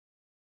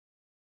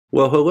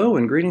Well, hello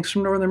and greetings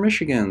from Northern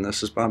Michigan.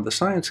 This is Bob the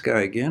Science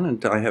Guy again,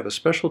 and I have a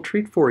special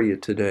treat for you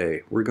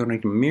today. We're going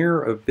to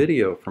mirror a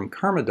video from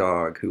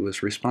Karmadog, who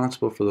was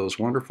responsible for those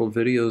wonderful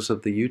videos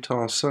of the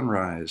Utah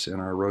sunrise in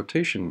our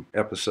rotation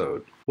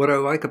episode. What I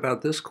like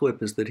about this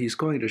clip is that he's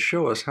going to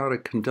show us how to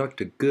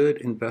conduct a good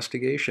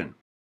investigation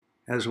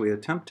as we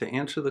attempt to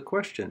answer the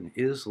question,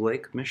 is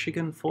Lake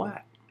Michigan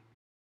flat?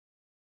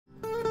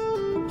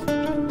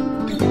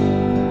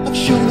 I'm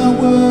sure the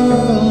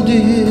world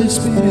is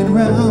spinning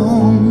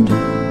round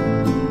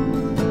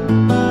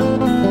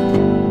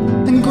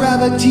and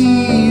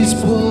gravity's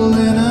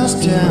pulling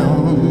us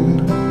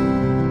down.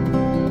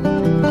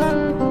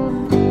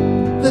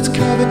 Let's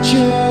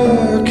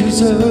curvature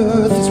 'cause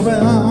Earth is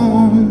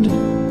round.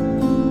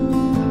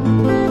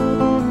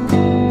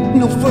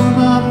 No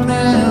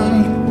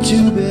firmament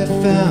to be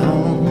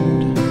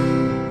found.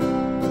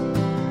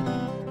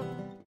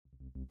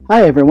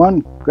 Hi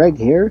everyone, Greg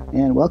here,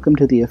 and welcome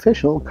to the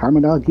official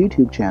Karmadog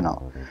YouTube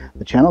channel,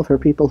 the channel for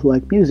people who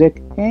like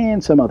music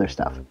and some other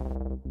stuff.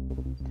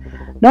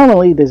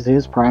 Normally this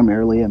is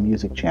primarily a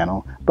music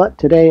channel, but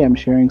today I'm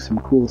sharing some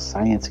cool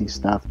sciencey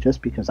stuff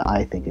just because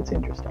I think it's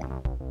interesting.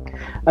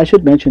 I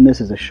should mention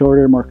this is a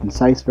shorter, more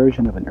concise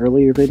version of an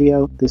earlier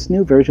video. This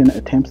new version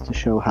attempts to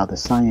show how the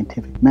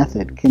scientific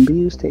method can be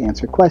used to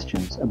answer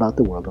questions about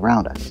the world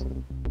around us.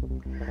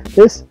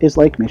 This is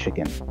Lake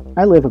Michigan.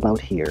 I live about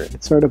here.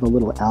 It's sort of a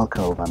little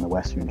alcove on the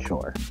western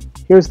shore.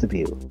 Here's the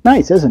view.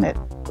 Nice, isn't it?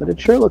 But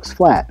it sure looks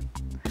flat.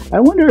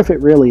 I wonder if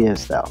it really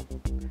is, though.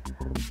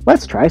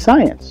 Let's try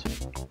science.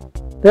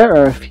 There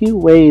are a few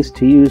ways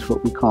to use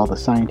what we call the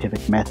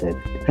scientific method,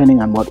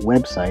 depending on what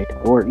website,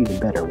 or even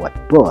better,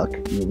 what book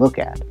you look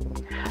at.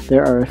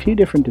 There are a few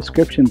different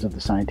descriptions of the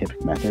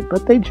scientific method,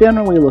 but they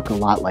generally look a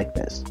lot like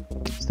this.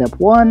 Step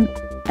 1,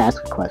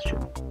 ask a question.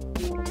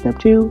 Step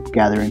 2,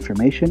 gather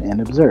information and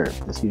observe.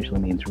 This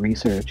usually means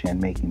research and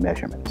making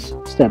measurements.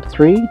 Step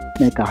 3,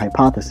 make a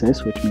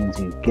hypothesis, which means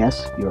you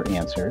guess your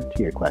answer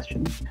to your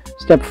question.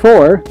 Step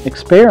 4,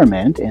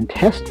 experiment and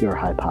test your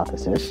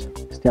hypothesis.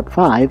 Step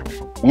 5,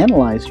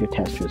 analyze your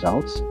test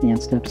results. And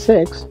Step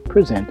 6,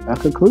 present a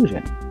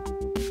conclusion.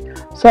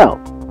 So,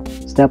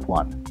 Step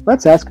 1,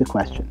 let's ask a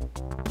question.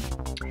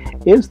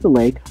 Is the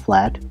lake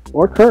flat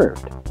or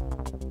curved?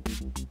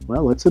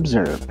 Well, let's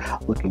observe.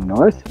 Looking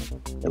north,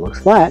 it looks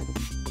flat.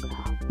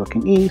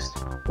 Looking east,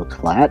 looks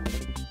flat,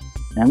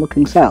 and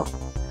looking south,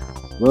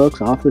 looks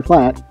awfully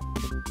flat.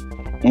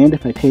 And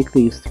if I take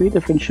these 3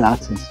 different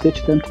shots and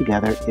stitch them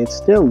together, it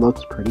still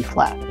looks pretty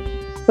flat.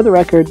 For the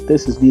record,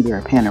 this is neither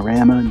a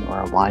panorama nor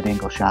a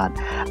wide-angle shot.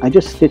 I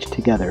just stitched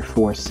together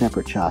 4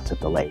 separate shots of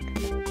the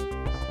lake.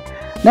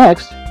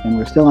 Next, and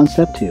we're still on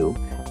step 2,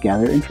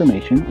 gather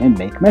information and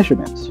make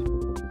measurements.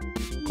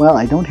 Well,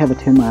 I don't have a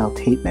 10-mile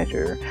tape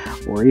measure,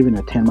 or even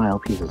a 10-mile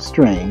piece of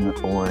string,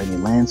 or any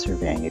land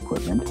surveying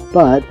equipment,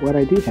 but what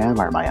I do have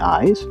are my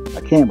eyes,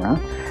 a camera,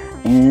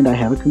 and I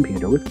have a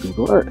computer with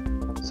Google Earth.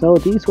 So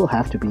these will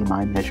have to be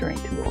my measuring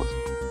tools.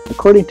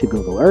 According to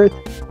Google Earth,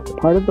 the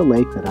part of the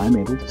lake that I'm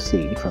able to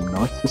see from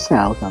north to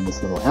south on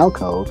this little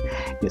alcove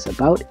is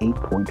about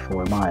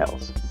 8.4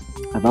 miles.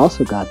 I've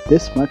also got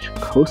this much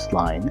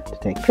coastline to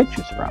take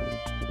pictures from.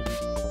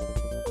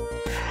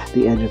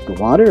 The edge of the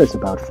water is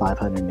about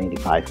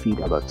 585 feet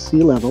above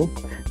sea level.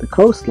 The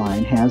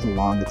coastline has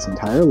along its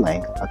entire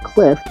length a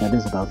cliff that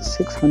is about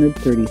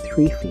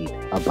 633 feet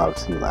above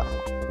sea level.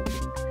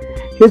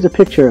 Here's a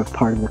picture of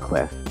part of the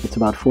cliff. It's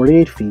about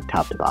 48 feet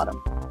top to bottom.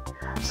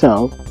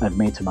 So, I've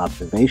made some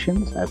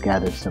observations, I've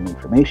gathered some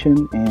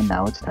information, and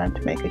now it's time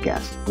to make a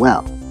guess.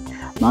 Well,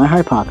 my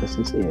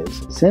hypothesis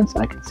is, since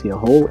I can see a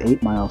whole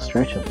 8-mile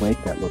stretch of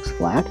lake that looks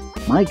flat,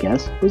 my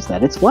guess is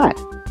that it's flat.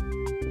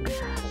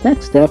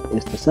 Next step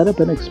is to set up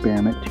an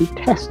experiment to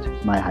test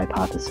my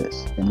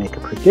hypothesis and make a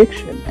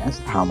prediction as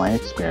to how my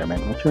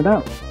experiment will turn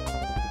out.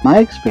 My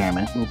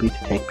experiment will be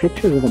to take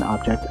pictures of an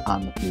object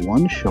on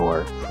one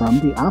shore from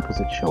the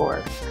opposite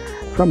shore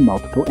from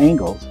multiple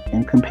angles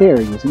and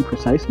compare using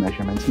precise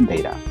measurements and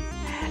data.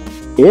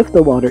 If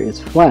the water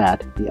is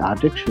flat, the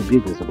object should be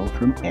visible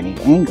from any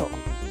angle.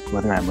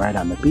 Whether I'm right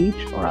on the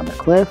beach or on the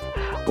cliff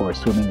or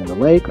swimming in the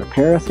lake or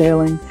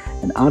parasailing,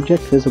 an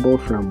object visible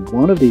from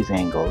one of these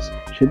angles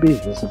should be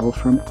visible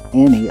from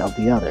any of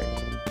the others.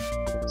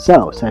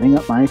 So, setting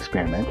up my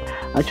experiment,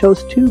 I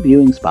chose 2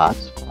 viewing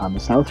spots on the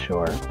south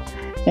shore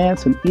and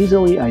some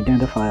easily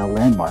identifiable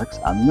landmarks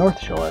on the north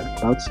shore,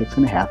 about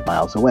 6.5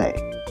 miles away.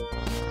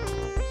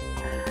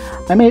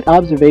 I made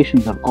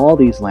observations of all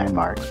these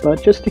landmarks,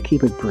 but just to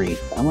keep it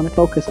brief, I want to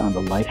focus on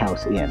the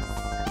Lighthouse Inn.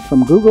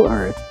 From Google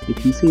Earth, you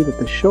can see that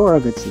the shore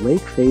of its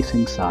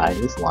lake-facing side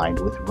is lined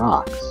with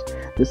rocks.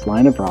 This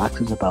line of rocks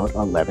is about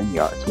 11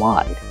 yards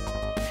wide.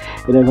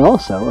 It is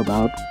also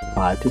about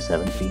 5 to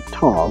 7 feet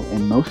tall,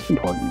 and most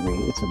importantly,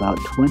 it's about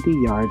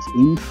 20 yards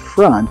in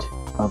front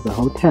of the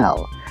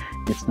hotel.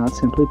 It's not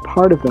simply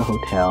part of the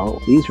hotel.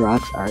 These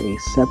rocks are a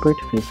separate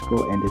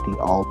physical entity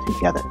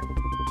altogether.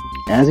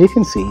 As you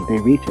can see, they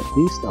reach at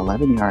least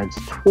 11 yards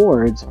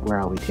towards where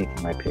I'll be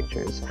taking my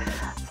pictures,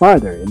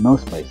 farther in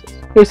most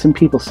places. Here's some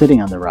people sitting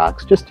on the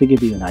rocks, just to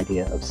give you an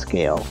idea of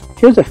scale.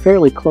 Here's a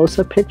fairly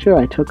close-up picture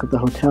I took of the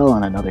hotel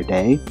on another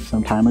day,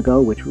 some time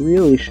ago, which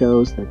really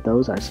shows that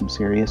those are some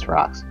serious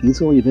rocks,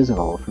 easily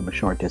visible from a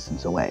short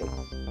distance away.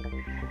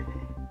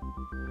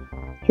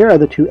 Here are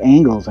the two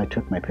angles I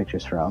took my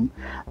pictures from.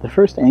 The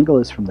first angle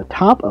is from the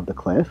top of the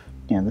cliff,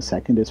 and the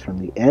second is from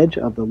the edge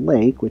of the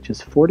lake, which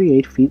is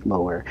 48 feet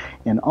lower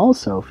and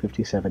also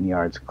 57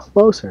 yards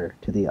closer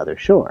to the other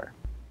shore.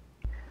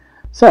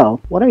 So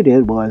what I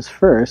did was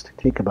first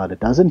take about a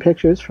dozen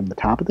pictures from the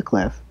top of the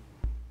cliff,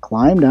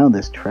 climb down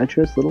this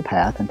treacherous little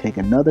path, and take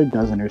another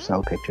dozen or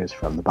so pictures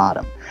from the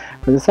bottom.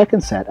 For the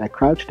second set, I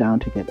crouched down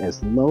to get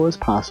as low as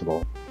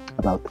possible,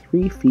 about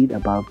 3 feet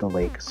above the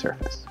lake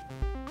surface.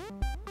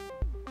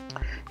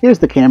 Here's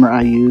the camera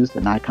I used,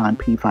 a Nikon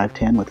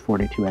P510 with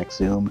 42x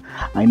zoom.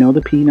 I know the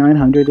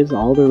P900 is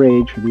all the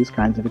rage for these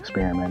kinds of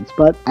experiments,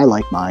 but I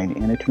like mine,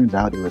 and it turns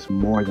out it was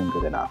more than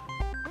good enough.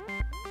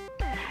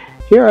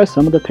 Here are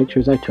some of the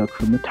pictures I took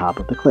from the top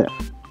of the cliff.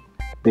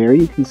 There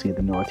you can see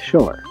the North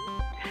Shore.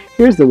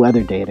 Here's the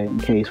weather data in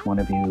case one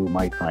of you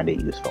might find it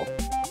useful.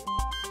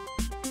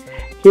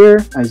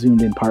 Here I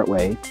zoomed in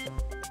partway,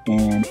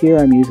 and here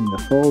I'm using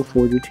the full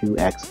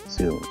 42x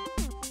zoom.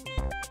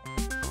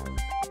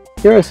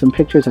 Here are some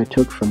pictures I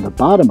took from the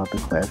bottom of the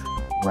cliff,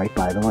 right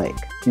by the lake.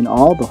 In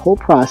all, the whole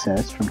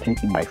process from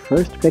taking my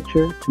first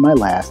picture to my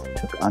last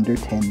took under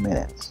 10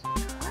 minutes.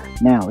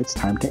 Now it's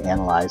time to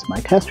analyze my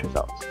test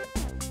results.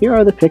 Here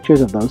are the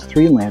pictures of those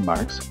 3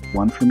 landmarks,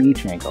 one from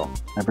each angle.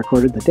 I've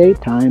recorded the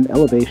date, time,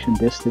 elevation,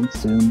 distance,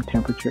 zoom,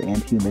 temperature,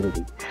 and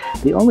humidity.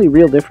 The only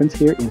real difference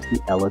here is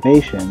the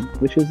elevation,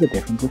 which is the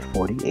difference of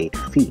 48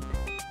 feet.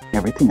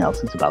 Everything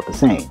else is about the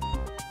same.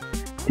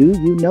 Do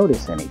you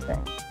notice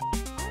anything?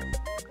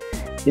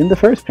 In the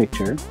first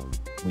picture,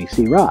 we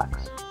see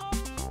rocks.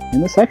 In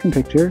the second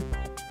picture,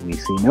 we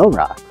see no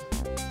rocks.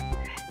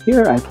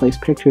 Here I place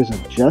pictures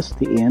of just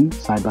the inn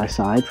side by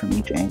side from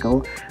each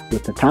angle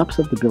with the tops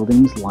of the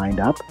buildings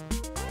lined up.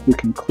 You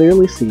can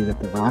clearly see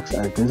that the rocks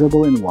are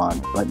visible in one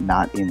but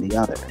not in the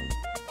other.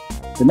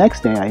 The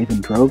next day I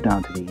even drove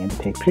down to the inn to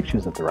take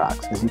pictures of the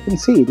rocks. As you can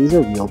see, these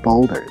are real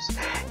boulders,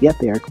 yet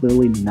they are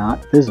clearly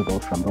not visible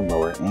from the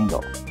lower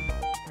angle.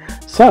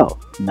 So,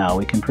 now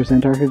we can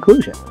present our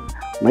conclusion.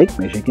 Lake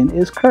Michigan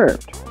is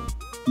curved.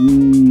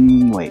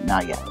 Wait,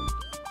 not yet.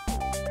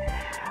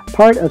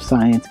 Part of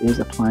science is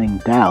applying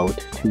doubt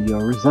to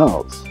your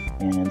results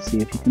and see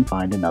if you can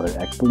find another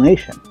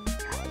explanation.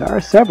 There are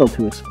several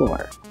to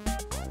explore.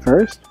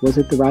 First, was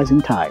it the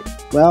rising tide?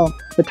 Well,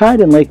 the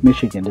tide in Lake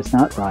Michigan does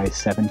not rise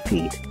 7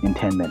 feet in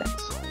 10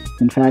 minutes.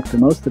 In fact, the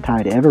most the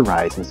tide ever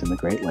rises in the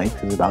Great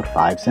Lakes is about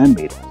 5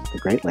 centimeters. The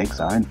Great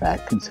Lakes are in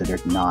fact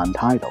considered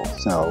non-tidal,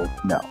 so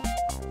no.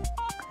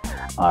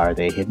 Are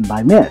they hidden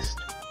by mist?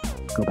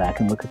 Go back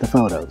and look at the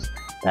photos.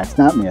 That's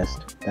not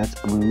mist, that's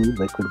blue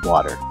liquid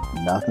water,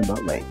 nothing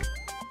but lake.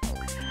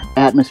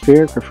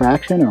 Atmospheric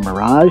refraction or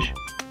mirage?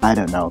 I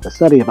don't know, the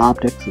study of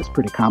optics is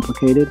pretty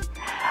complicated.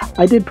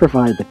 I did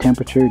provide the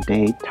temperature,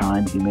 date,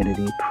 time,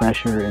 humidity,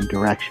 pressure, and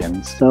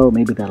direction, so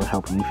maybe that'll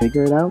help you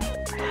figure it out.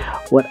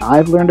 What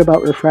I've learned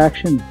about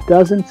refraction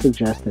doesn't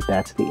suggest that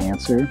that's the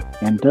answer,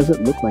 and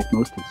doesn't look like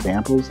most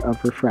examples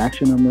of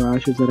refraction or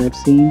mirages that I've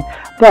seen,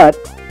 but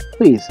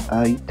please,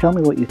 tell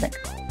me what you think.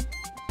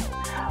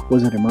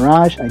 Was it a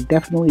mirage? I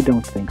definitely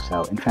don't think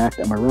so. In fact,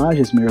 a mirage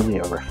is merely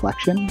a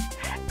reflection,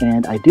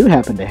 and I do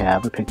happen to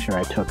have a picture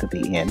I took at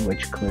the inn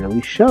which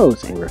clearly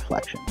shows a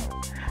reflection.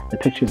 The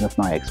pictures of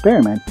my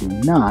experiment do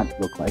not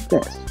look like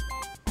this.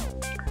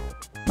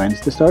 Lens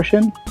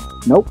distortion?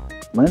 Nope.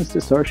 Lens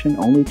distortion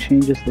only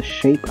changes the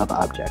shape of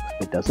objects.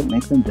 It doesn't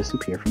make them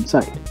disappear from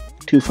sight.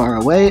 Too far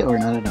away or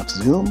not enough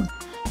zoom?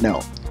 No.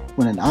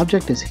 When an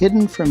object is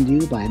hidden from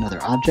view by another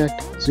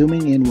object,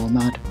 zooming in will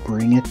not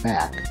bring it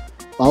back.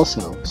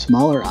 Also,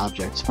 smaller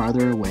objects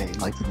farther away,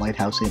 like the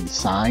Lighthouse Inn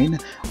sign,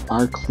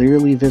 are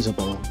clearly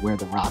visible where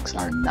the rocks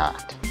are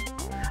not.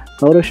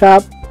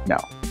 Photoshop? No,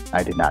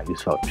 I did not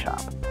use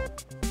Photoshop.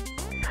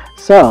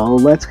 So,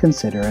 let's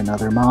consider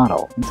another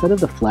model. Instead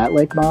of the flat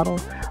lake model,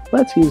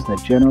 let's use the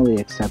generally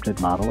accepted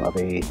model of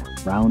a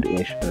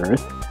roundish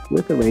Earth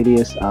with a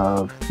radius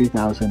of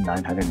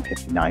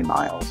 3,959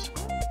 miles.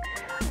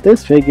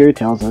 This figure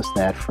tells us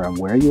that from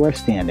where you are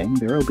standing,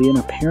 there will be an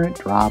apparent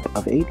drop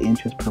of 8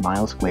 inches per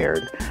mile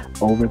squared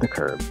over the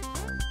curve.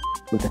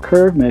 With the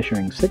curve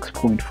measuring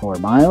 6.4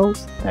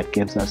 miles, that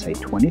gives us a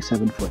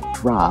 27-foot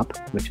drop,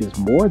 which is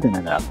more than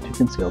enough to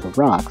conceal the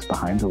rocks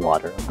behind the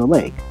water of the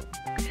lake.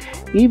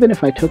 Even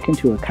if I took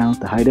into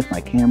account the height of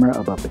my camera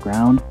above the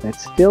ground, that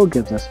still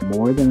gives us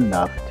more than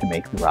enough to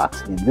make the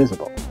rocks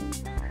invisible.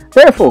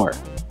 Therefore,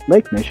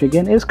 Lake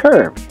Michigan is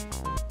curved.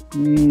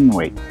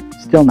 Wait,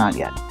 still not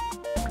yet.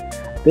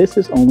 This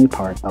is only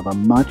part of a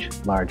much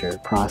larger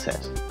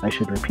process. I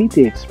should repeat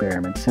the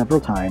experiment several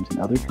times in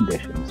other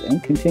conditions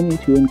and continue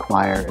to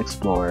inquire,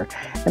 explore,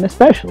 and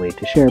especially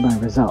to share my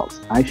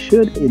results. I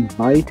should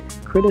invite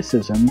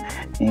criticism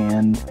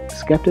and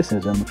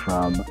skepticism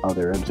from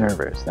other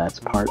observers. That's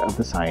part of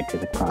the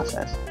scientific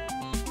process.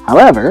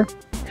 However,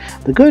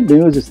 the good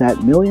news is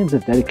that millions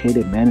of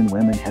dedicated men and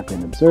women have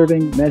been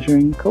observing,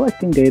 measuring,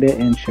 collecting data,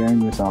 and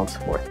sharing results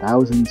for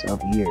thousands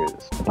of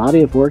years. The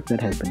body of work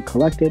that has been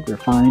collected,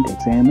 refined,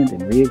 examined,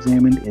 and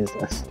re-examined is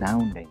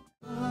astounding.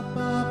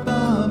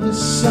 The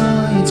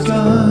science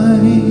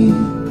guy.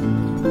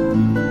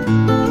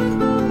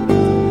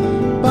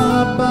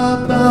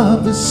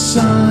 Bob, the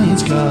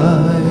science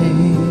guy.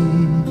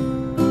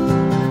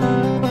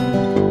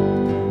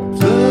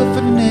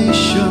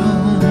 Definition.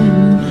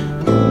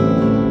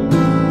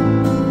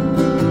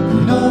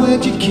 No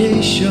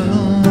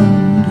education.